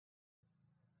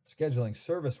Scheduling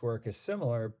service work is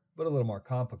similar, but a little more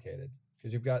complicated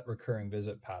because you've got recurring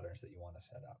visit patterns that you want to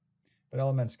set up. But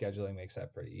element scheduling makes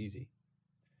that pretty easy.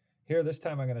 Here, this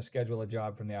time I'm going to schedule a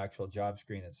job from the actual job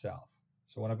screen itself.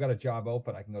 So when I've got a job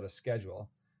open, I can go to schedule,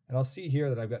 and I'll see here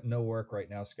that I've got no work right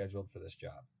now scheduled for this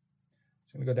job.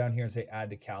 So I'm going to go down here and say add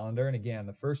to calendar. And again,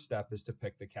 the first step is to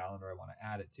pick the calendar I want to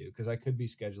add it to because I could be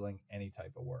scheduling any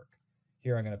type of work.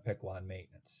 Here I'm going to pick lawn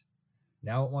maintenance.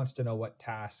 Now it wants to know what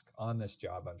task on this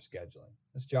job I'm scheduling.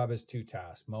 This job has two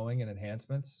tasks, mowing and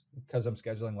enhancements. Because I'm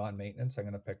scheduling lawn maintenance, I'm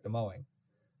going to pick the mowing.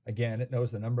 Again, it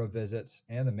knows the number of visits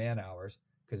and the man hours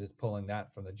because it's pulling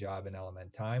that from the job in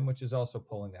element time, which is also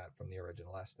pulling that from the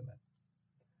original estimate.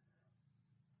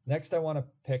 Next, I want to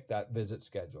pick that visit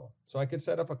schedule. So I could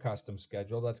set up a custom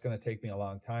schedule. That's going to take me a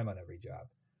long time on every job.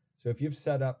 So if you've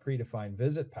set up predefined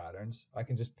visit patterns, I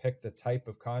can just pick the type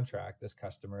of contract this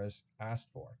customer has asked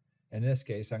for. In this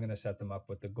case, I'm going to set them up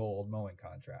with the gold mowing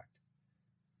contract.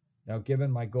 Now,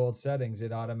 given my gold settings,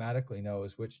 it automatically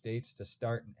knows which dates to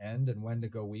start and end and when to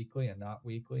go weekly and not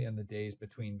weekly and the days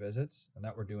between visits and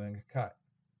that we're doing a cut.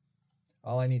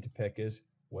 All I need to pick is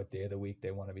what day of the week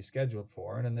they want to be scheduled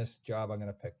for. And in this job, I'm going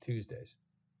to pick Tuesdays.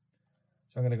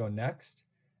 So I'm going to go next,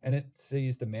 and it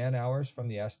sees the man hours from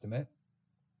the estimate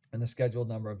and the scheduled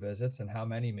number of visits and how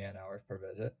many man hours per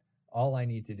visit. All I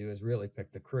need to do is really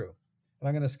pick the crew. And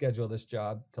I'm going to schedule this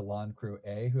job to lawn crew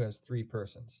A, who has 3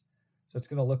 persons. So it's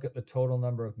going to look at the total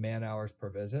number of man hours per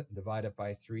visit and divide it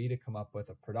by 3 to come up with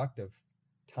a productive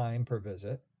time per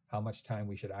visit, how much time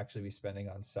we should actually be spending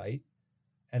on site,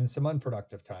 and some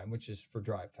unproductive time, which is for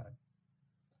drive time.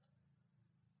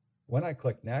 When I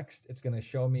click next, it's going to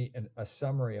show me a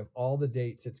summary of all the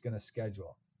dates it's going to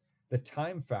schedule. The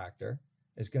time factor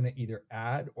is going to either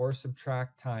add or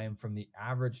subtract time from the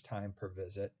average time per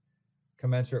visit,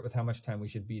 commensurate with how much time we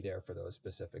should be there for those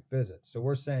specific visits. So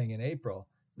we're saying in April,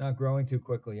 not growing too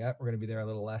quickly yet, we're going to be there a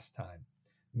little less time.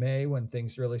 May, when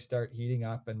things really start heating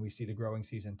up and we see the growing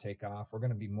season take off, we're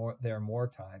going to be more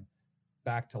time,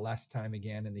 back to less time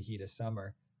again in the heat of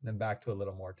summer, and then back to a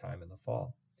little more time in the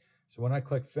fall. So when I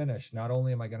click finish, not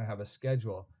only am I going to have a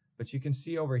schedule, but you can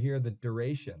see over here the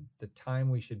duration, the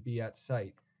time we should be at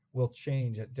site will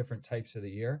change at different types of the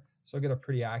year. So I'll get a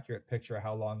pretty accurate picture of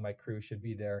how long my crew should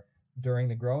be there during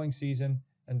the growing season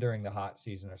and during the hot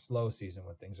season or slow season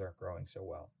when things aren't growing so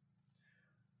well.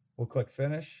 We'll click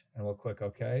finish and we'll click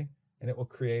OK, and it will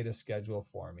create a schedule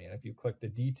for me. And if you click the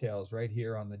details right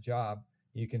here on the job,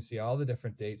 you can see all the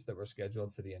different dates that were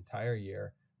scheduled for the entire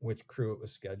year, which crew it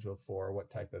was scheduled for, what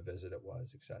type of visit it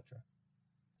was, etc.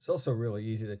 It's also really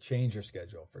easy to change your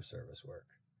schedule for service work.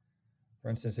 For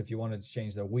instance, if you wanted to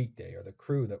change the weekday or the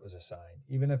crew that was assigned,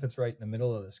 even if it's right in the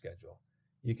middle of the schedule,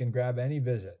 you can grab any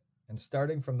visit, and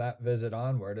starting from that visit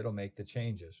onward, it'll make the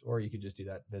changes, or you could just do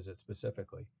that visit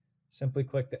specifically. Simply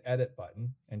click the edit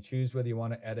button and choose whether you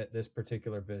want to edit this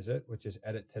particular visit, which is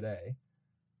edit today.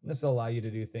 And this will allow you to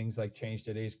do things like change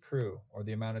today's crew or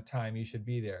the amount of time you should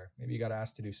be there. Maybe you got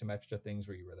asked to do some extra things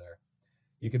where you were there.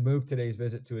 You could move today's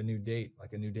visit to a new date,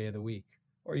 like a new day of the week,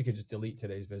 or you could just delete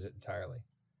today's visit entirely.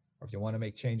 Or if you want to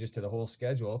make changes to the whole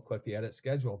schedule, click the Edit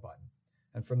Schedule button.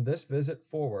 And from this visit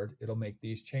forward, it'll make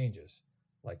these changes,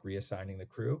 like reassigning the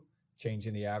crew,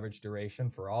 changing the average duration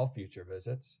for all future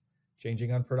visits,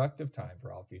 changing unproductive time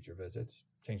for all future visits,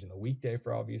 changing the weekday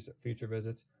for all future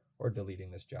visits, or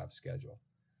deleting this job schedule.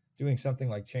 Doing something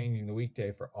like changing the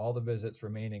weekday for all the visits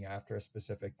remaining after a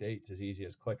specific date is as easy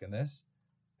as clicking this,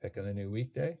 picking the new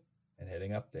weekday, and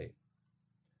hitting Update.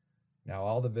 Now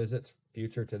all the visits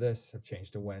future to this have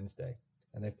changed to Wednesday,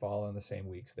 and they fall in the same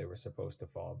weeks they were supposed to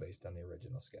fall based on the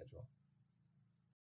original schedule.